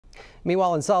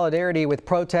Meanwhile, in solidarity with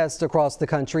protests across the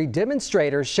country,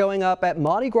 demonstrators showing up at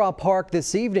Mardi Gras Park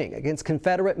this evening against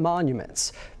Confederate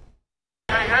monuments.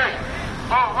 Hey, hey,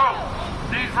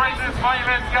 these racist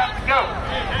violence got to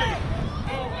go.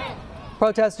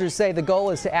 Protesters say the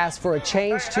goal is to ask for a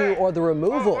change to or the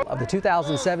removal of the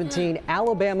 2017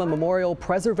 Alabama Memorial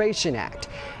Preservation Act,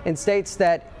 and states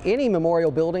that any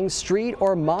memorial building, street,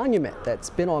 or monument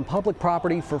that's been on public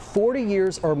property for 40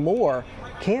 years or more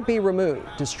can't be removed,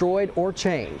 destroyed, or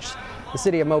changed. The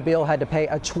city of Mobile had to pay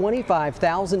a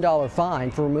 $25,000 fine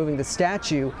for removing the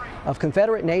statue of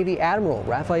Confederate Navy Admiral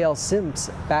Raphael Semmes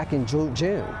back in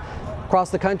June.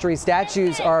 Across the country,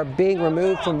 statues are being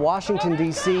removed from Washington,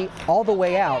 D.C. all the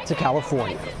way out to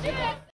California.